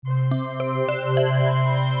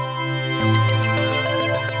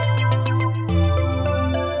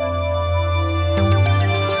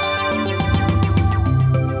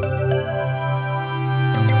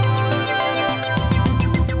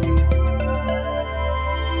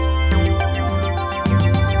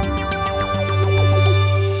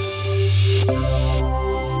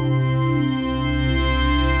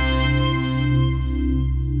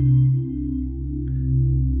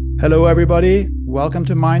Hello, everybody. Welcome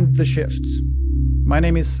to Mind the Shift. My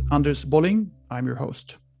name is Anders Bolling. I'm your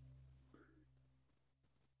host.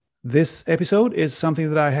 This episode is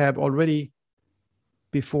something that I have already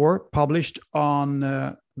before published on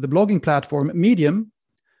the blogging platform Medium.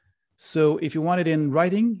 So if you want it in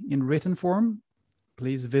writing, in written form,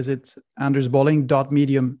 please visit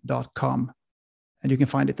andersbolling.medium.com and you can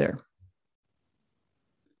find it there.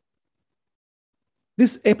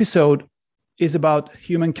 This episode is about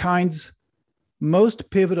humankind's most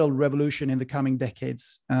pivotal revolution in the coming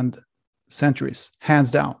decades and centuries,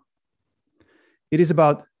 hands down. It is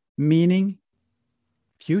about meaning,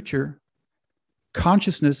 future,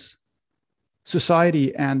 consciousness,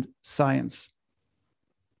 society, and science.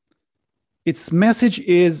 Its message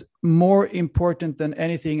is more important than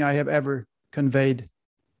anything I have ever conveyed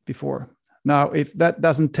before. Now, if that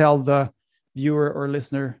doesn't tell the viewer or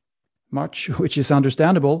listener much, which is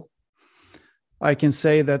understandable, I can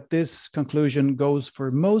say that this conclusion goes for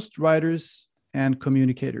most writers and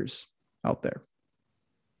communicators out there.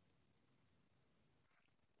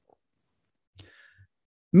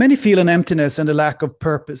 Many feel an emptiness and a lack of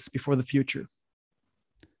purpose before the future.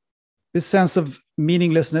 This sense of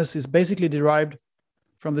meaninglessness is basically derived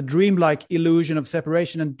from the dreamlike illusion of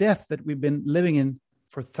separation and death that we've been living in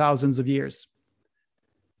for thousands of years.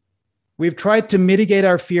 We've tried to mitigate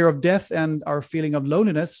our fear of death and our feeling of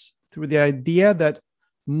loneliness through the idea that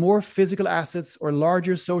more physical assets or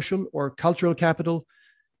larger social or cultural capital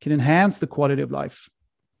can enhance the quality of life.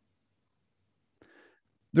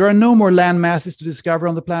 There are no more land masses to discover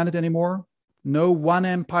on the planet anymore. No one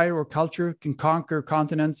empire or culture can conquer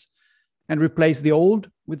continents and replace the old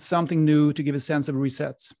with something new to give a sense of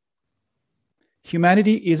reset.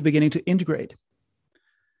 Humanity is beginning to integrate.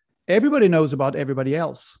 Everybody knows about everybody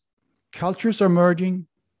else. Cultures are merging.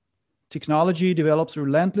 Technology develops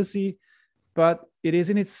relentlessly, but it is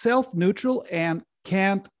in itself neutral and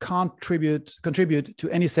can't contribute to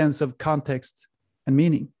any sense of context and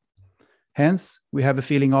meaning. Hence, we have a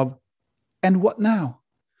feeling of, and what now?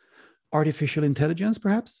 Artificial intelligence,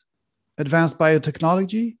 perhaps? Advanced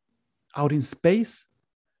biotechnology? Out in space?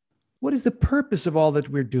 What is the purpose of all that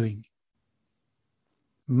we're doing?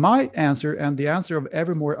 My answer, and the answer of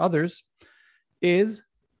ever more others, is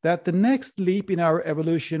that the next leap in our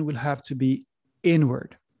evolution will have to be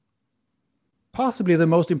inward. Possibly the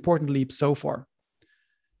most important leap so far.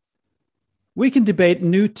 We can debate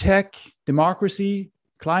new tech, democracy,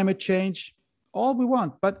 climate change, all we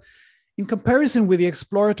want, but in comparison with the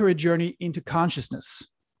exploratory journey into consciousness,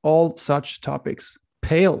 all such topics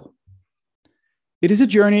pale. It is a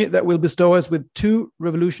journey that will bestow us with two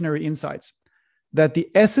revolutionary insights: that the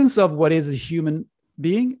essence of what is a human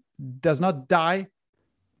being does not die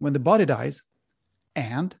when the body dies,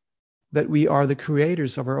 and that we are the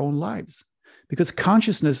creators of our own lives, because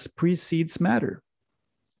consciousness precedes matter.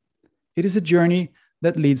 It is a journey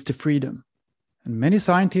that leads to freedom, and many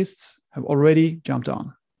scientists have already jumped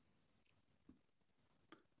on.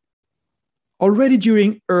 Already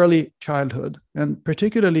during early childhood, and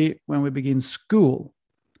particularly when we begin school,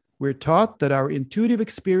 we're taught that our intuitive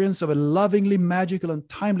experience of a lovingly magical and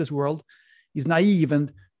timeless world is naive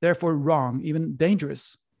and therefore wrong, even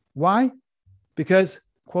dangerous. Why? Because,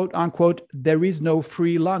 quote unquote, there is no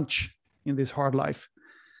free lunch in this hard life.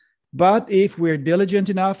 But if we're diligent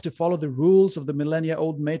enough to follow the rules of the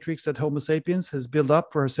millennia-old matrix that Homo sapiens has built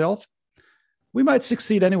up for herself, we might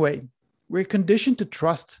succeed anyway. We're conditioned to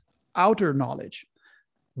trust outer knowledge,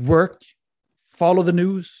 work, follow the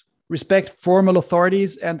news, respect formal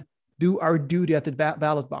authorities, and do our duty at the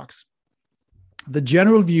ballot box. The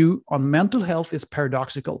general view on mental health is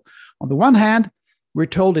paradoxical. On the one hand, we're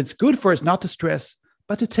told it's good for us not to stress,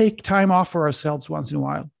 but to take time off for ourselves once in a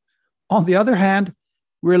while. On the other hand,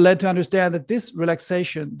 we're led to understand that this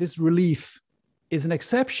relaxation, this relief, is an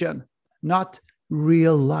exception, not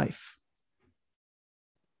real life.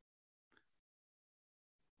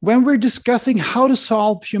 When we're discussing how to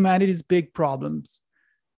solve humanity's big problems,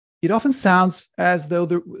 it often sounds as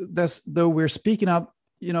though we're speaking of,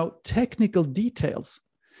 technical details.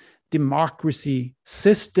 Democracy,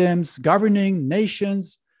 systems, governing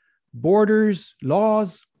nations, borders,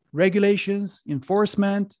 laws, regulations,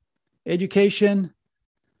 enforcement, education.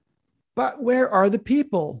 But where are the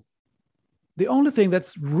people? The only thing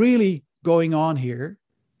that's really going on here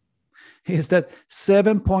is that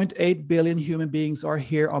 7.8 billion human beings are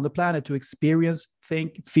here on the planet to experience,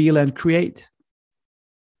 think, feel, and create.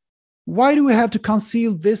 Why do we have to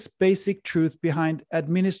conceal this basic truth behind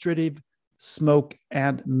administrative smoke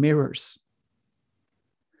and mirrors?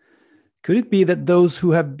 Could it be that those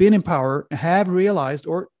who have been in power have realized,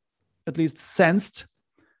 or at least sensed,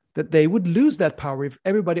 that they would lose that power if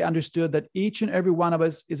everybody understood that each and every one of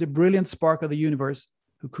us is a brilliant spark of the universe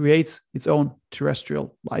who creates its own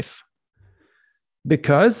terrestrial life.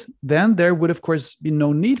 Because then there would, of course, be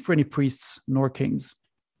no need for any priests nor kings.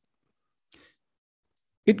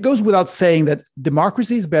 It goes without saying that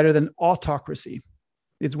democracy is better than autocracy.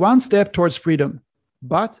 It's one step towards freedom,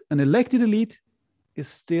 but an elected elite is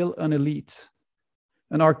still an elite,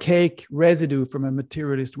 an archaic residue from a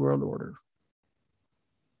materialist world order.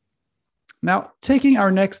 Now, taking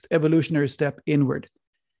our next evolutionary step inward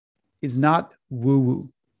is not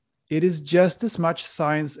woo-woo. It is just as much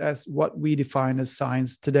science as what we define as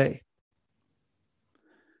science today.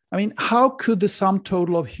 I mean, how could the sum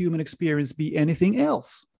total of human experience be anything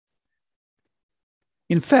else?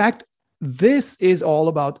 In fact, this is all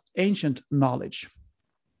about ancient knowledge.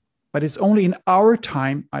 But it's only in our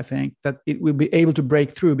time, I think, that it will be able to break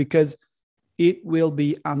through because it will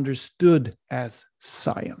be understood as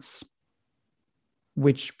science,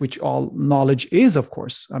 which all knowledge is, of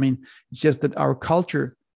course. I mean, it's just that our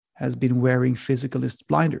culture has been wearing physicalist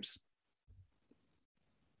blinders.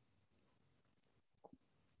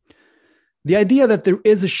 The idea that there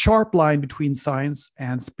is a sharp line between science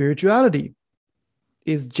and spirituality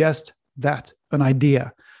is just that, an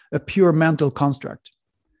idea, a pure mental construct.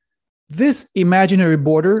 This imaginary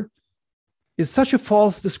border is such a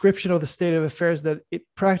false description of the state of affairs that it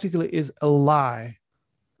practically is a lie.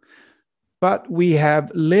 But we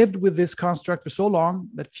have lived with this construct for so long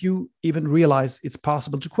that few even realize it's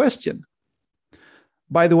possible to question.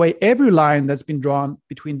 By the way, every line that's been drawn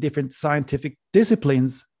between different scientific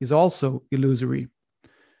disciplines is also illusory.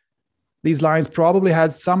 These lines probably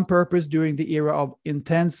had some purpose during the era of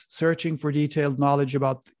intense searching for detailed knowledge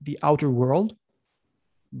about the outer world.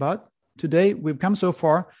 But today we've come so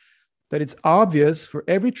far that it's obvious for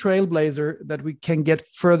every trailblazer that we can get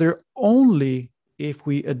further only if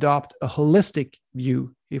we adopt a holistic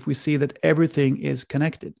view, if we see that everything is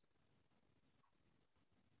connected.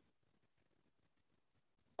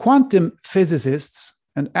 Quantum physicists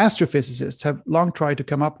and astrophysicists have long tried to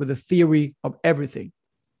come up with a theory of everything.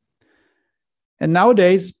 And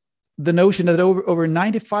nowadays, the notion that over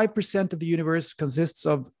 95% of the universe consists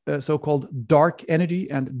of so-called dark energy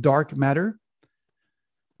and dark matter,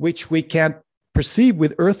 which we can't perceive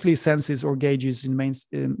with earthly senses or gauges in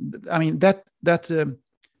that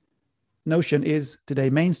notion is today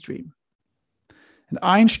mainstream. And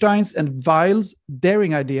Einstein's and Weil's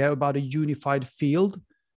daring idea about a unified field,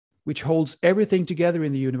 which holds everything together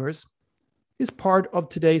in the universe, is part of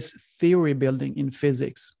today's theory building in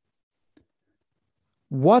physics.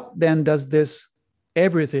 What then does this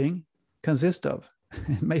everything consist of?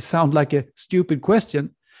 It may sound like a stupid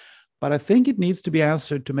question, but I think it needs to be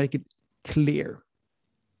answered to make it clear.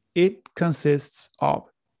 It consists of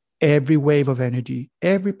every wave of energy,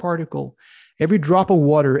 every particle, every drop of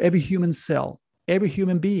water, every human cell, every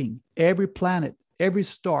human being, every planet, every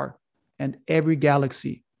star, and every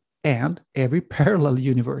galaxy, and every parallel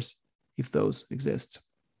universe, if those exist.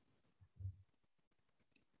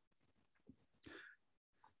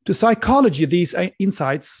 To psychology, these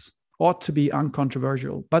insights ought to be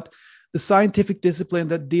uncontroversial, but the scientific discipline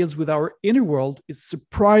that deals with our inner world is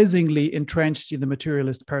surprisingly entrenched in the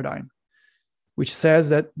materialist paradigm, which says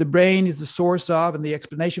that the brain is the source of and the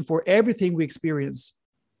explanation for everything we experience.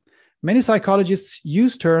 Many psychologists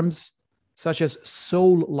use terms such as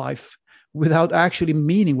soul life without actually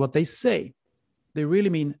meaning what they say. They really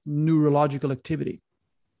mean neurological activity.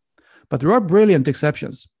 But there are brilliant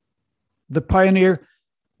exceptions. The pioneer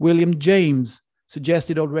William James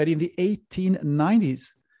suggested already in the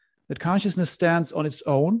 1890s that consciousness stands on its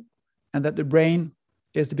own and that the brain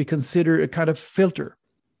is to be considered a kind of filter,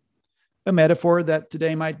 a metaphor that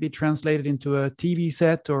today might be translated into a TV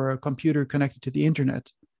set or a computer connected to the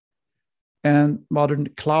internet. And modern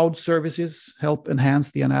cloud services help enhance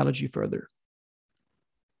the analogy further.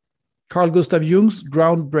 Carl Gustav Jung's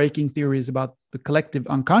groundbreaking theories about the collective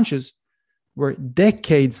unconscious were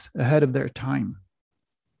decades ahead of their time.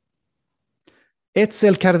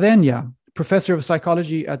 Etzel Cardenha, professor of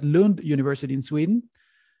psychology at Lund University in Sweden,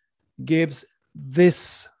 gives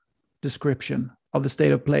this description of the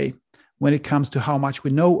state of play when it comes to how much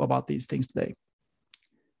we know about these things today.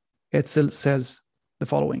 Etzel says the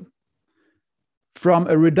following: from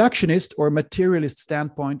a reductionist or materialist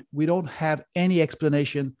standpoint, we don't have any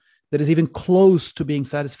explanation that is even close to being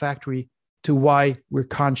satisfactory to why we're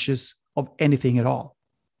conscious of anything at all.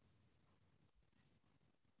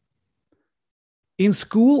 In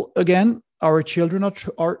school, again, our children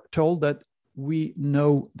are told that we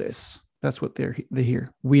know this. That's what they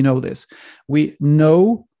hear. We know this. We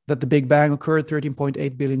know that the Big Bang occurred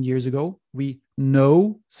 13.8 billion years ago. We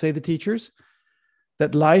know, say the teachers,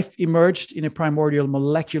 that life emerged in a primordial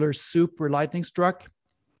molecular soup where lightning struck,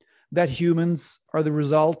 that humans are the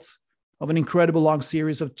result of an incredible long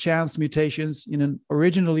series of chance mutations in an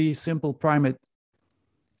originally simple primate,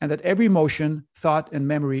 and that every emotion, thought, and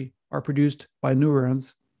memory are produced by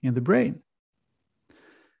neurons in the brain.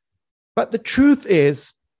 But the truth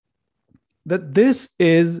is that this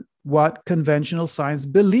is what conventional science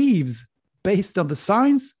believes based on the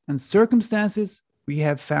signs and circumstances we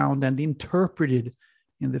have found and interpreted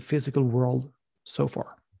in the physical world so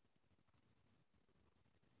far.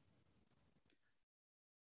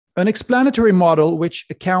 An explanatory model which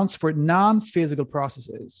accounts for non-physical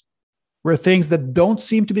processes, where things that don't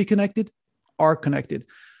seem to be connected are connected,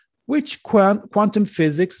 which quantum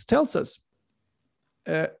physics tells us.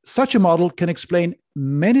 Such a model can explain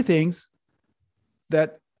many things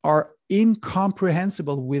that are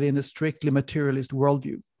incomprehensible within a strictly materialist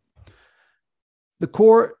worldview. The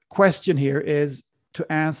core question here is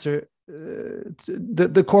to answer.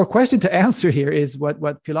 The core question to answer here is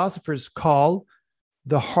what philosophers call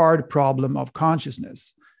the hard problem of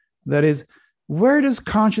consciousness. That is, where does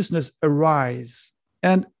consciousness arise,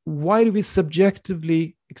 and why do we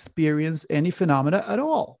subjectively experience any phenomena at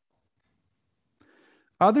all?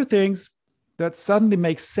 Other things that suddenly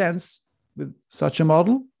make sense with such a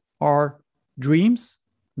model are dreams,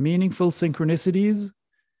 meaningful synchronicities,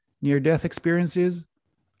 near-death experiences,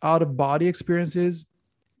 out-of-body experiences,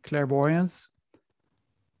 clairvoyance,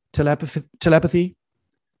 telepathy,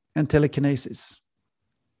 and telekinesis.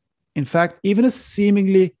 In fact, even a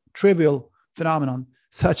seemingly trivial phenomenon,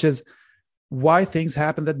 such as why things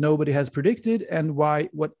happen that nobody has predicted and why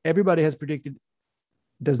what everybody has predicted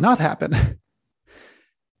does not happen.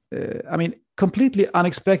 Completely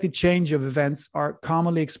unexpected change of events are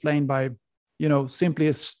commonly explained by,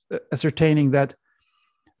 simply ascertaining that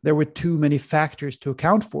there were too many factors to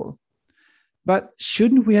account for. But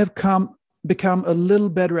shouldn't we have become a little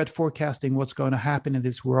better at forecasting what's going to happen in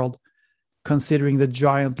this world, considering the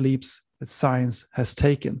giant leaps that science has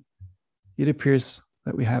taken? It appears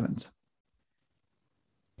that we haven't.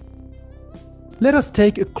 Let us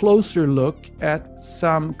take a closer look at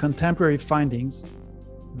some contemporary findings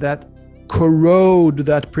that corrode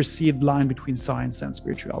that perceived line between science and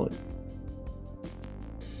spirituality.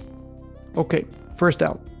 Okay, first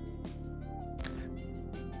out.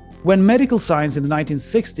 When medical science in the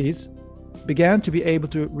 1960s began to be able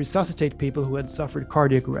to resuscitate people who had suffered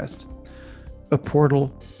cardiac arrest, a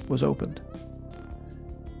portal was opened.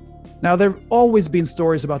 Now, there have always been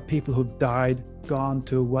stories about people who've died, gone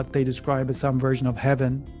to what they describe as some version of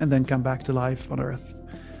heaven, and then come back to life on Earth.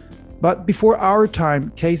 But before our time,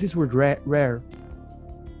 cases were rare.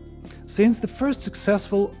 Since the first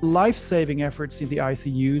successful life-saving efforts in the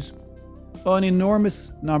ICUs, an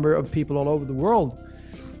enormous number of people all over the world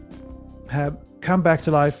have come back to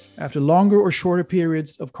life after longer or shorter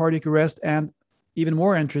periods of cardiac arrest and, even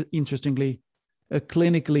more interestingly, a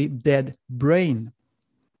clinically dead brain.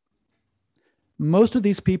 Most of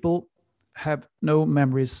these people have no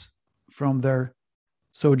memories from their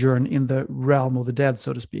sojourn in the realm of the dead,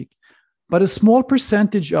 so to speak. But a small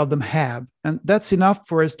percentage of them have, and that's enough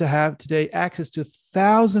for us to have today access to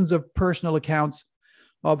thousands of personal accounts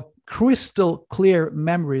of crystal clear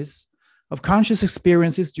memories of conscious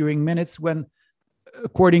experiences during minutes when,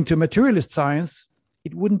 according to materialist science,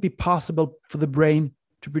 it wouldn't be possible for the brain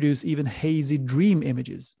to produce even hazy dream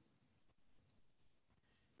images.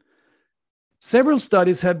 Several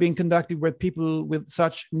studies have been conducted where people with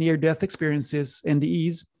such near-death experiences,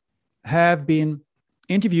 NDEs, have been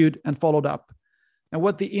interviewed and followed up. And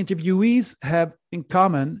what the interviewees have in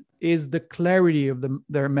common is the clarity of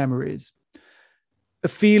their memories, a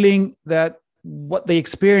feeling that what they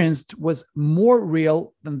experienced was more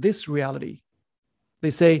real than this reality.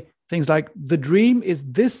 They say things like, the dream is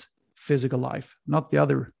this physical life, not the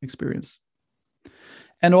other experience.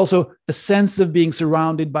 And also a sense of being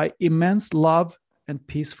surrounded by immense love and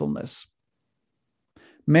peacefulness.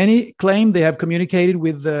 Many claim they have communicated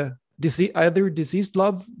with either deceased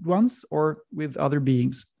loved ones or with other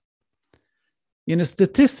beings. In a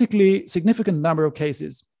statistically significant number of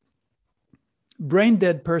cases,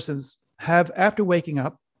 brain-dead persons have, after waking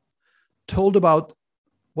up, told about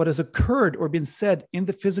what has occurred or been said in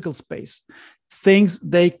the physical space, things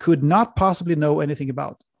they could not possibly know anything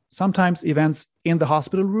about. Sometimes events in the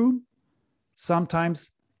hospital room,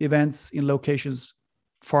 sometimes events in locations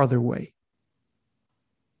farther away.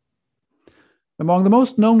 Among the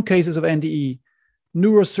most known cases of NDE,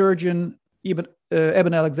 neurosurgeon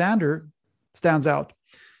Eben Alexander stands out.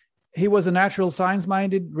 He was a natural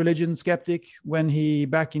science-minded religion skeptic when he,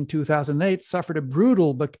 back in 2008, suffered a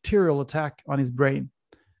brutal bacterial attack on his brain.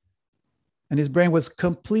 And his brain was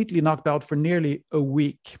completely knocked out for nearly a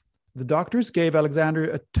week. The doctors gave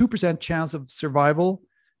Alexander a 2% chance of survival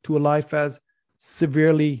to a life as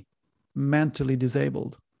severely mentally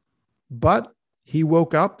disabled. But he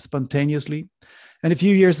woke up spontaneously, and a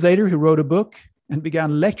few years later, he wrote a book and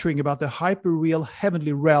began lecturing about the hyper-real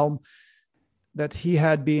heavenly realm that he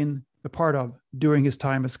had been a part of during his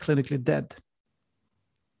time as clinically dead.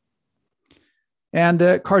 And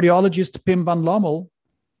cardiologist Pim van Lommel,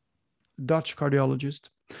 Dutch cardiologist,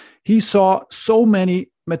 he saw so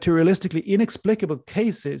many materialistically inexplicable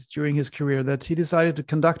cases during his career that he decided to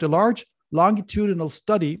conduct a large longitudinal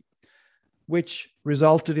study, which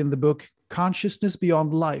resulted in the book Consciousness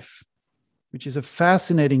Beyond Life, which is a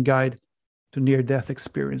fascinating guide to near-death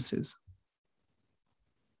experiences.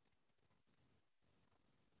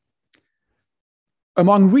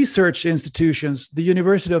 Among research institutions, the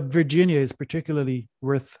University of Virginia is particularly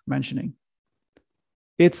worth mentioning.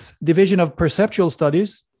 Its Division of Perceptual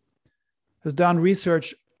Studies has done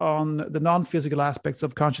research on the non-physical aspects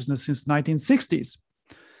of consciousness since the 1960s.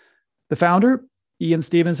 The founder, Ian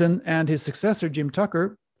Stevenson, and his successor, Jim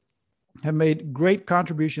Tucker, have made great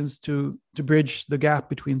contributions to bridge the gap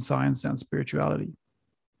between science and spirituality.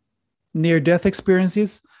 Near-death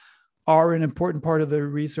experiences are an important part of the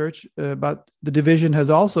research, but the division has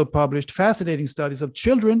also published fascinating studies of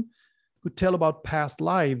children who tell about past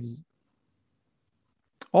lives.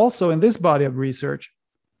 Also, in this body of research,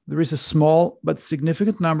 there is a small but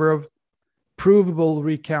significant number of provable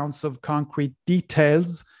recounts of concrete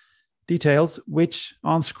details which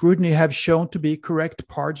on scrutiny have shown to be correct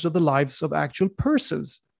parts of the lives of actual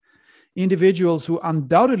persons, individuals who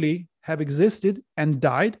undoubtedly have existed and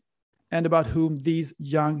died, and about whom these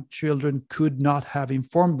young children could not have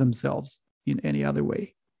informed themselves in any other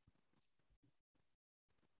way.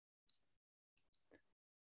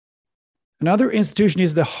 Another institution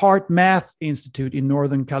is the HeartMath Institute in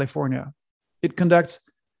Northern California. It conducts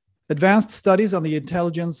advanced studies on the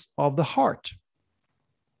intelligence of the heart.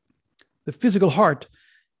 The physical heart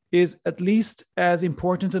is at least as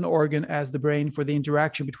important an organ as the brain for the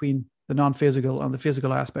interaction between the non-physical and the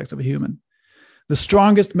physical aspects of a human. The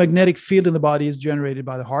strongest magnetic field in the body is generated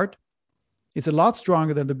by the heart. It's a lot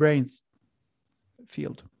stronger than the brain's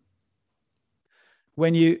field.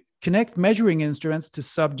 When you connect measuring instruments to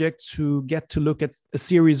subjects who get to look at a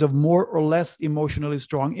series of more or less emotionally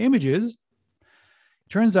strong images, it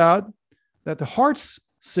turns out that the heart's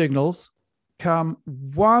signals come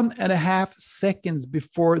 1.5 seconds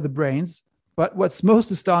before the brain's. But what's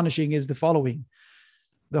most astonishing is the following.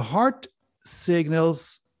 The heart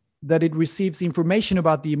signals that it receives information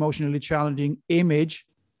about the emotionally challenging image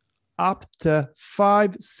up to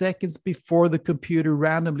 5 seconds before the computer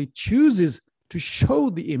randomly chooses to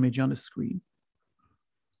show the image on the screen.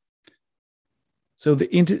 So the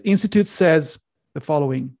Institute says the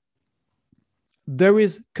following. There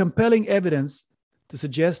is compelling evidence to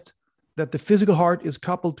suggest that the physical heart is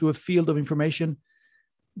coupled to a field of information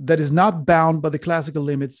that is not bound by the classical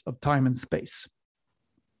limits of time and space.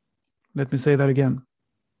 Let me say that again.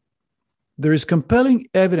 There is compelling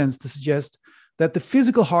evidence to suggest that the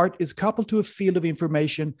physical heart is coupled to a field of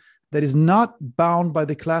information that is not bound by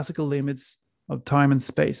the classical limits of time and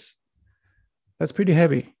space. That's pretty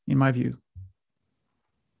heavy, in my view.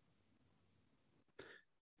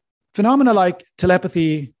 Phenomena like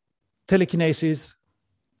telepathy, telekinesis,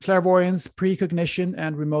 clairvoyance, precognition,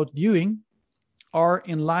 and remote viewing are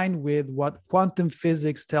in line with what quantum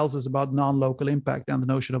physics tells us about non-local impact and the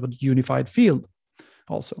notion of a unified field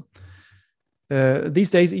also.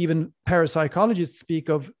 These days, even parapsychologists speak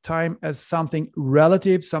of time as something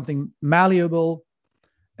relative, something malleable,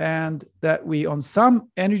 and that we, on some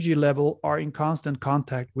energy level, are in constant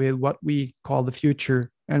contact with what we call the future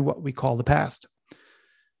and what we call the past.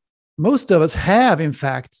 Most of us have, in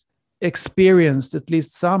fact, experienced at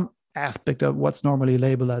least some aspect of what's normally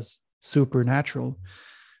labeled as supernatural,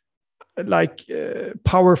 like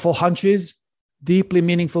powerful hunches, deeply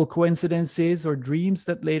meaningful coincidences, or dreams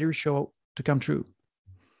that later show to come true.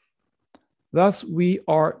 Thus, we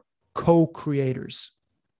are co-creators.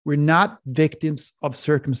 We're not victims of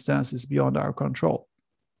circumstances beyond our control.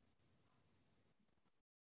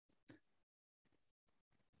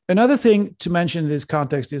 Another thing to mention in this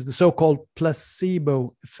context is the so-called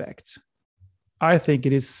placebo effect. I think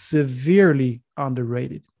it is severely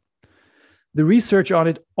underrated. The research on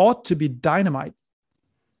it ought to be dynamite.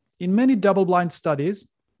 In many double-blind studies,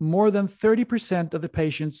 more than 30% of the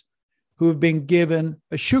patients who have been given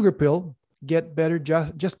a sugar pill get better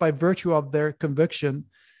just by virtue of their conviction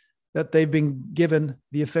that they've been given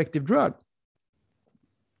the effective drug.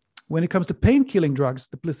 When it comes to pain-killing drugs,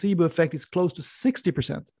 the placebo effect is close to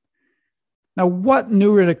 60%. Now, what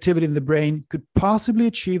neural activity in the brain could possibly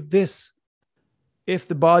achieve this if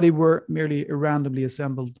the body were merely a randomly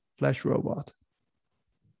assembled flesh robot?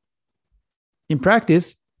 In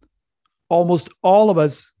practice, almost all of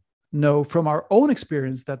us know from our own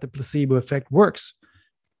experience that the placebo effect works.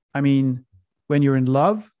 I mean, when you're in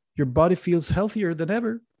love, your body feels healthier than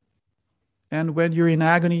ever. And when you're in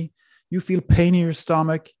agony, you feel pain in your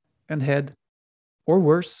stomach and head, or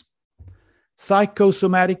worse.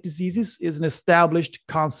 Psychosomatic diseases is an established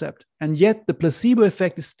concept, and yet the placebo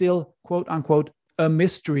effect is still, quote unquote, a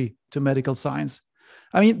mystery to medical science.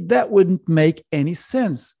 I mean, that wouldn't make any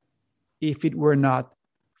sense if it were not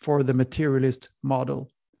for the materialist model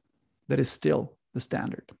that is still the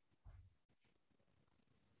standard.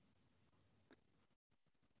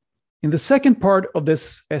 In the second part of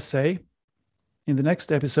this essay, in the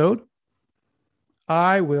next episode,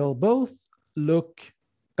 I will both look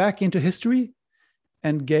back into history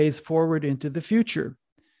and gaze forward into the future.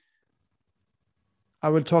 I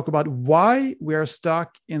will talk about why we are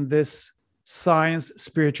stuck in this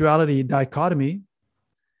science-spirituality dichotomy,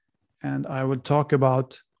 and I will talk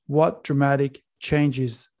about what dramatic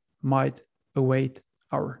changes might await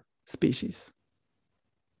our species.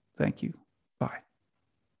 Thank you. Bye.